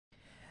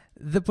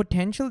The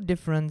potential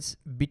difference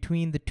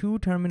between the two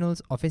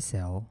terminals of a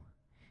cell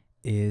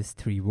is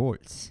 3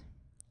 volts.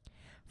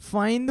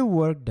 Find the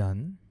work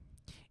done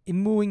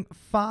in moving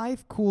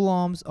 5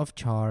 coulombs of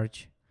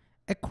charge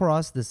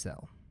across the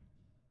cell.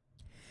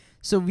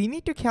 So we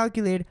need to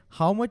calculate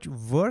how much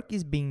work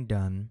is being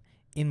done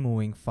in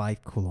moving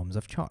 5 coulombs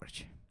of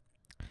charge.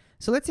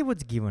 So let's see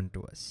what's given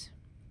to us.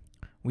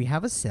 We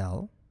have a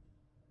cell.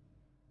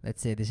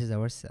 Let's say this is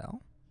our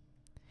cell.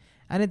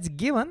 And it's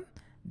given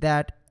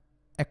that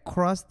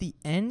across the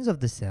ends of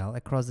the cell,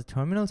 across the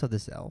terminals of the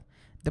cell,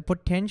 the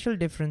potential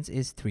difference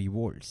is 3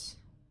 volts.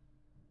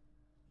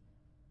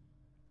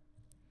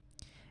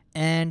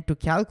 And to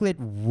calculate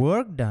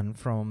work done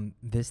from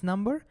this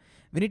number,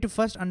 we need to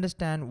first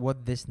understand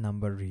what this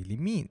number really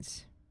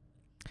means.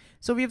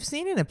 So we have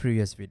seen in a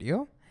previous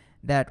video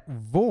that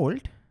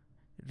volt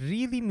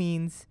really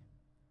means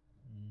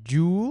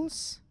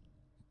joules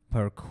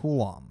per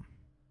coulomb.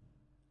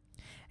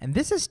 And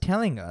this is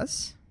telling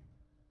us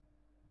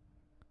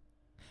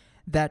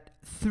that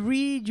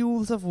 3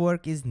 joules of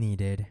work is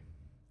needed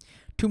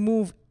to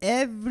move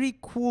every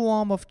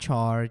coulomb of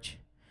charge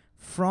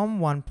from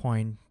one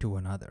point to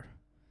another.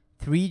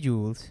 3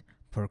 joules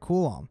per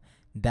coulomb.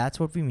 That's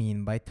what we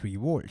mean by 3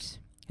 volts.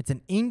 It's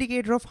an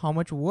indicator of how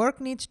much work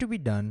needs to be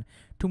done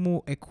to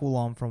move a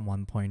coulomb from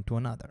one point to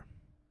another.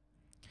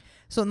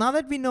 So now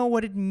that we know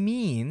what it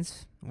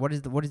means, what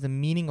is the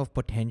meaning of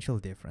potential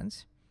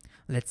difference,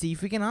 let's see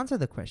if we can answer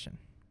the question.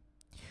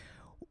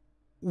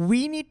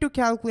 We need to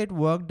calculate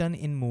work done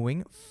in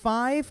moving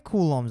 5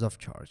 coulombs of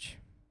charge.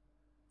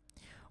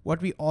 What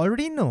we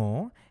already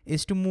know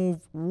is to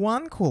move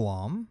 1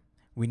 coulomb,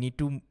 we need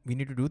to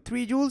do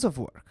 3 joules of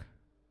work.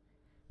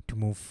 To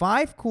move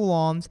 5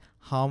 coulombs,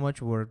 how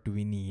much work do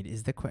we need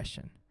is the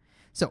question.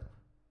 So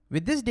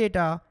with this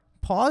data,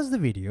 pause the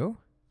video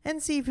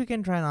and see if you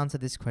can try and answer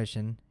this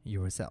question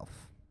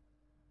yourself.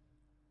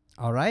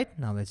 All right,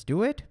 now let's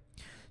do it.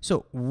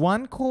 So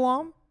 1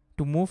 coulomb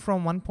to move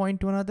from one point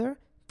to another,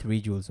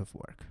 3 joules of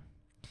work.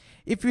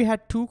 If we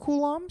had 2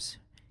 coulombs,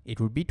 it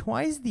would be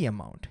twice the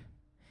amount.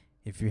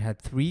 If you had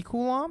 3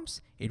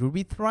 coulombs, it would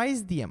be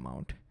thrice the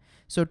amount.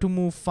 So to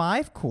move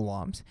 5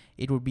 coulombs,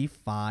 it would be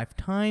 5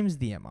 times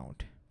the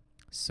amount.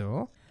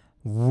 So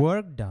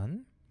work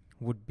done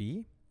would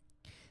be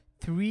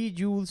 3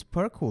 joules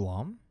per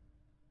coulomb.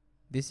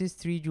 This is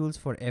 3 joules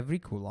for every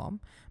coulomb.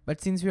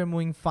 But since we are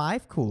moving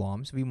 5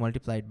 coulombs, we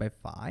multiply it by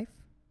 5.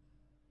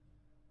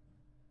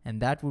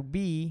 And that would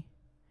be,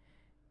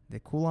 the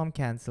coulomb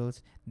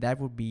cancels, that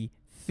would be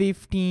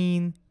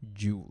 15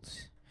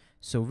 joules.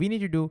 So we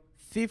need to do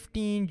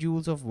 15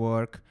 joules of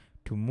work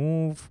to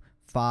move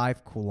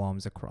 5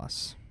 coulombs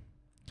across.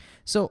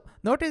 So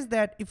notice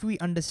that if we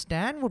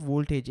understand what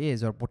voltage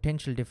is or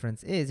potential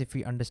difference is, if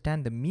we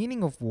understand the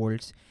meaning of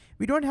volts,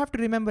 we don't have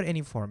to remember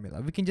any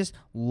formula. We can just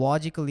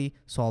logically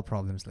solve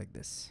problems like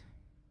this.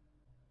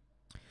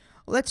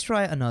 Let's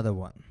try another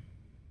one.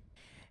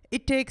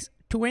 It takes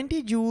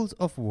 20 joules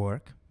of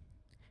work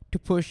to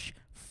push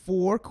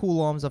 4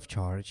 coulombs of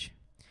charge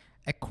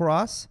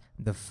across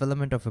the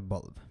filament of a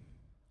bulb.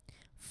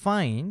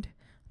 Find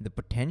the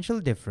potential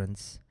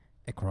difference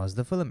across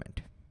the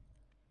filament.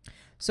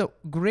 So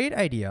great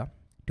idea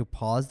to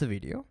pause the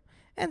video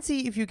and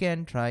see if you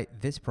can try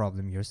this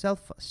problem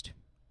yourself first.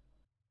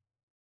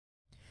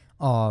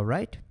 All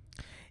right.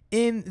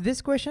 In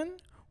this question,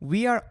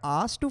 we are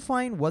asked to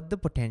find what the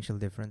potential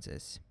difference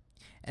is.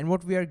 And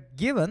what we are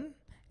given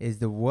is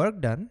the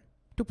work done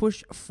to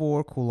push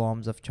 4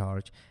 coulombs of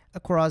charge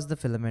across the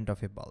filament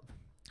of a bulb.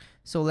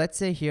 So let's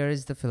say here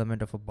is the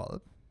filament of a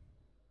bulb.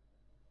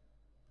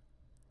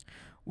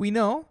 We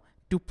know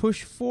to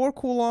push 4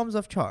 coulombs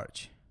of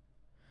charge,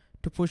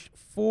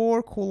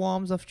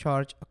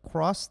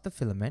 across the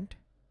filament,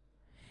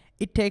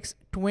 it takes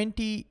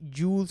 20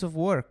 joules of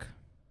work.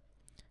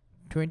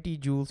 20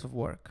 joules of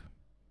work.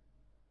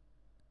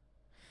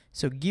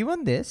 So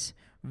given this,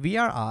 we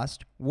are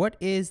asked what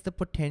is the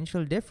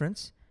potential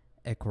difference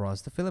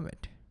across the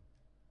filament.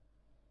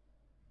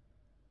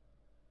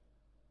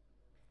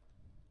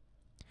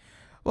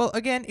 Well,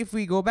 again, if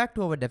we go back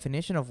to our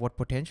definition of what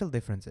potential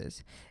difference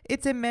is,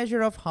 it's a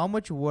measure of how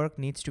much work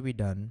needs to be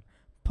done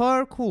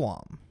per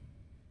coulomb.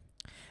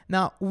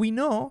 Now, we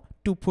know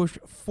to push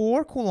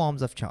 4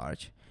 coulombs of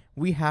charge,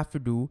 we have to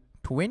do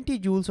 20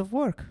 joules of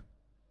work.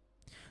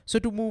 So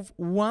to move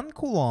 1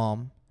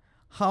 coulomb,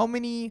 how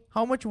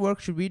much work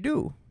should we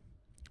do?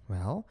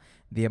 Well,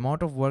 the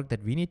amount of work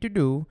that we need to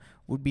do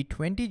would be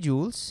 20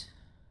 joules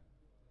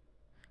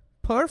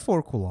per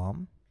 4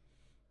 coulomb,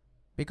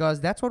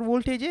 because that's what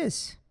voltage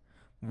is.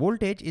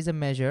 Voltage is a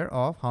measure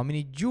of how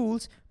many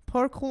joules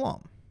per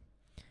coulomb.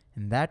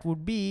 And that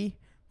would be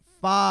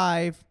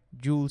 5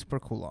 joules per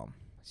coulomb.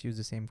 Let's use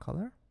the same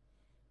color.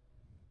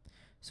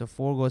 So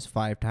 4 goes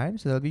 5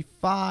 times, so that'll be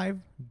 5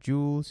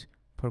 joules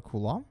per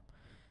coulomb.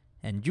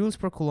 And joules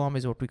per coulomb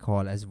is what we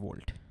call as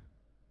volt.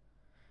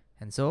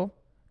 And so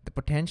the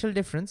potential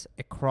difference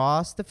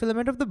across the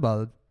filament of the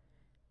bulb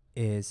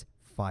is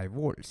 5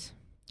 volts.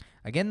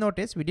 Again,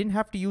 notice we didn't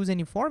have to use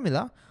any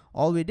formula.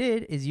 All we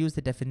did is use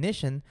the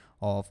definition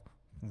of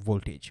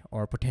voltage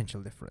or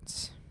potential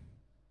difference.